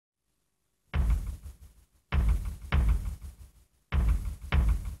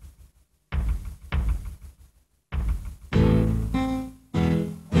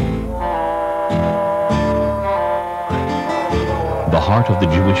heart of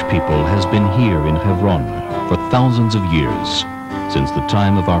the Jewish people has been here in Hebron for thousands of years, since the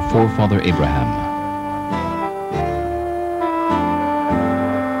time of our forefather Abraham.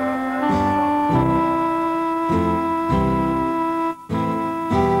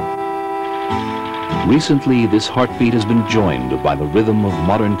 Recently, this heartbeat has been joined by the rhythm of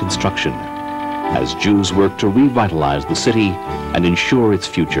modern construction, as Jews work to revitalize the city and ensure its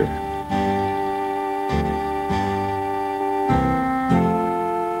future.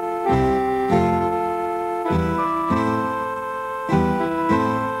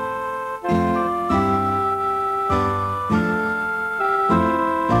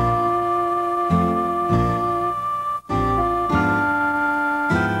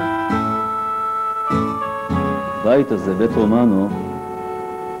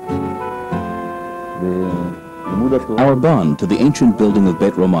 Our bond to the ancient building of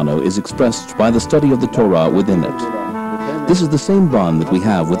Beit Romano is expressed by the study of the Torah within it. This is the same bond that we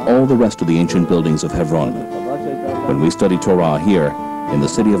have with all the rest of the ancient buildings of Hebron. When we study Torah here, in the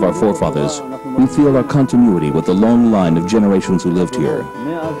city of our forefathers, we feel our continuity with the long line of generations who lived here.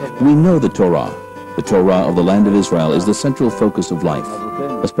 We know the Torah of the land of Israel, is the central focus of life,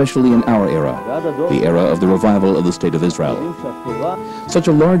 especially in our era, the era of the revival of the State of Israel. Such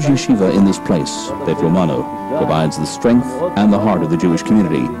a large yeshiva in this place, Beit Romano, provides the strength and the heart of the Jewish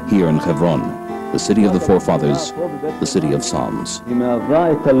community here in Hebron, the city of the forefathers, the city of Psalms.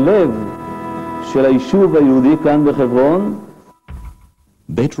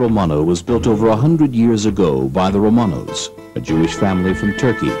 Beit Romano was built over 100 years ago by the Romanos, a Jewish family from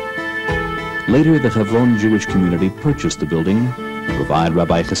Turkey. Later, the Hebron Jewish community purchased the building to provide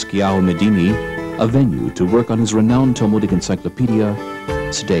Rabbi Cheskiyahu Medini a venue to work on his renowned Talmudic encyclopedia,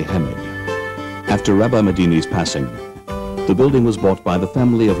 Sdei Hamed. After Rabbi Medini's passing, the building was bought by the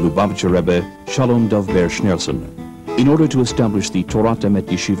family of Lubavitcher Rebbe Shalom Dov Ber Schneerson in order to establish the Torah Emet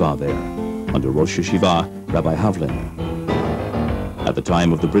Yeshiva there, under Rosh Yeshiva Rabbi Havlin. At the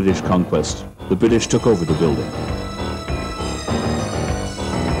time of the British conquest, the British took over the building.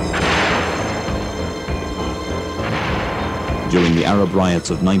 During the Arab riots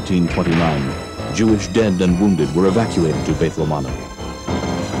of 1929, Jewish dead and wounded were evacuated to Beit Romano.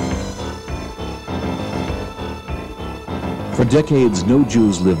 For decades, no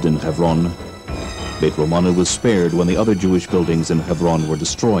Jews lived in Hebron. Beit Romano was spared when the other Jewish buildings in Hebron were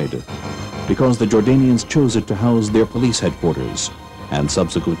destroyed, because the Jordanians chose it to house their police headquarters and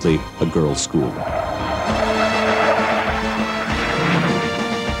subsequently a girls' school.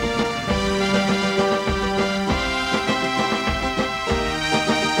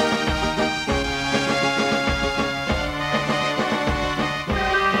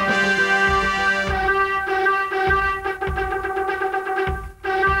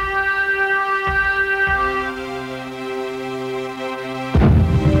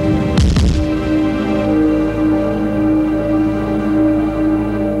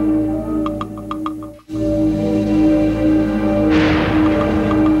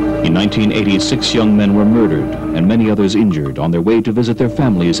 In 1980, 6 young men were murdered and many others injured on their way to visit their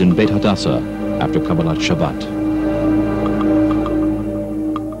families in Beit Hadassah after Kabbalat Shabbat.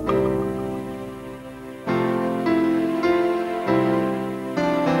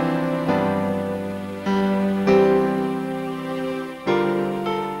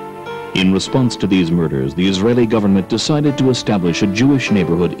 In response to these murders, the Israeli government decided to establish a Jewish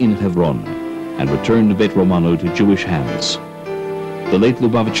neighborhood in Hebron and returned Beit Romano to Jewish hands. The late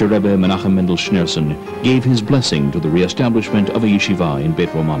Lubavitcher Rebbe Menachem Mendel Schneerson gave his blessing to the re-establishment of a yeshiva in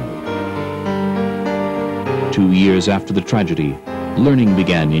Beit Romano. 2 years after the tragedy, learning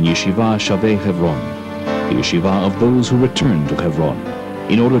began in Yeshivat Shavei Hevron, the yeshiva of those who returned to Hebron,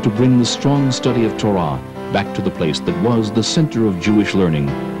 in order to bring the strong study of Torah back to the place that was the center of Jewish learning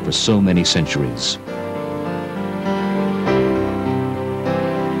for so many centuries.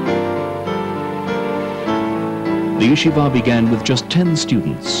 The yeshiva began with just 10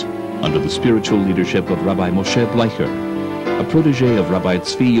 students, under the spiritual leadership of Rabbi Moshe Bleicher, a protege of Rabbi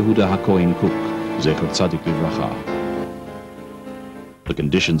Tzvi Yehuda HaKohen Kook, Zecher Tzadik Livracha. The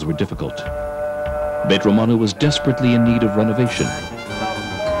conditions were difficult. Beit Romano was desperately in need of renovation.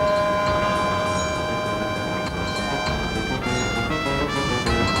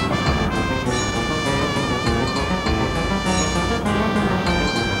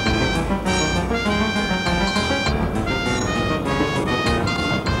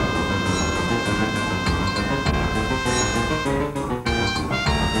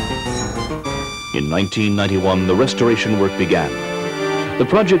 In 1991, the restoration work began. The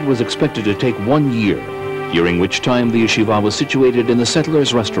project was expected to take 1 year, during which time the yeshiva was situated in the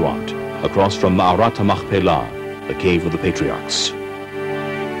Settlers' Restaurant, across from Ma'arat HaMachpelah, the Cave of the Patriarchs.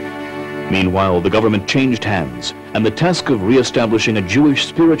 Meanwhile, the government changed hands, and the task of re-establishing a Jewish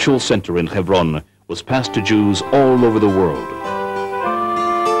spiritual center in Hebron was passed to Jews all over the world.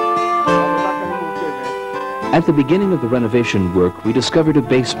 At the beginning of the renovation work, we discovered a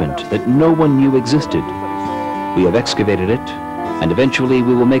basement that no one knew existed. We have excavated it, and eventually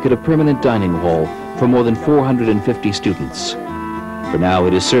we will make it a permanent dining hall for more than 450 students. For now,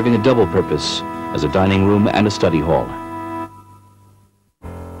 it is serving a double purpose as a dining room and a study hall.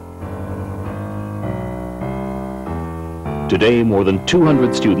 Today, more than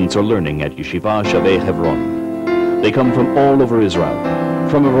 200 students are learning at Yeshivat Shavei Hevron. They come from all over Israel,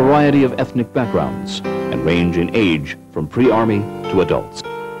 from a variety of ethnic backgrounds, and range in age from pre-army to adults.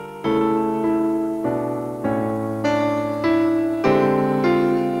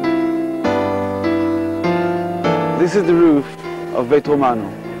 This is the roof of Beit Romano.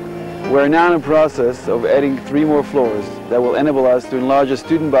 We're now in a process of adding 3 more floors that will enable us to enlarge a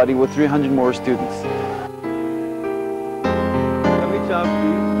student body with 300 more students.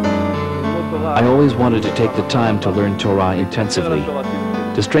 I always wanted to take the time to learn Torah intensively,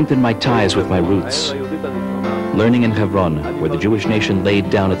 to strengthen my ties with my roots. Learning in Hebron, where the Jewish nation laid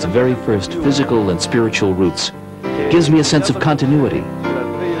down its very first physical and spiritual roots, gives me a sense of continuity.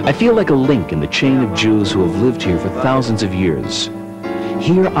 I feel like a link in the chain of Jews who have lived here for thousands of years.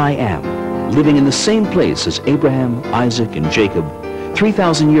 Here I am, living in the same place as Abraham, Isaac, and Jacob,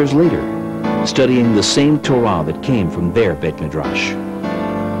 3,000 years later, studying the same Torah that came from their Beit Midrash.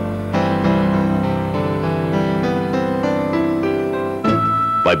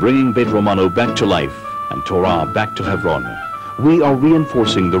 By bringing Beit Romano back to life and Torah back to Hebron, we are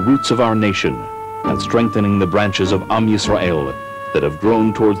reinforcing the roots of our nation and strengthening the branches of Am Yisrael that have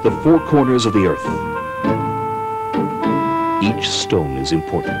grown towards the 4 corners of the earth. Each stone is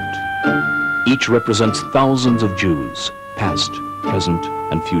important. Each represents thousands of Jews, past, present,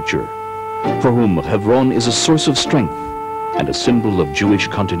 and future, for whom Hebron is a source of strength and a symbol of Jewish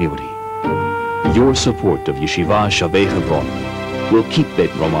continuity. Your support of Yeshivat Shavei Hevron will keep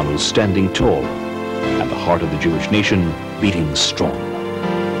Beit Romano standing tall and the heart of the Jewish nation beating strong.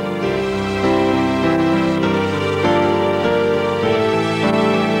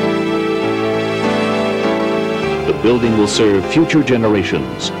 The building will serve future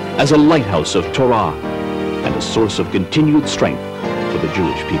generations as a lighthouse of Torah and a source of continued strength for the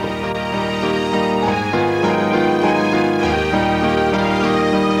Jewish people.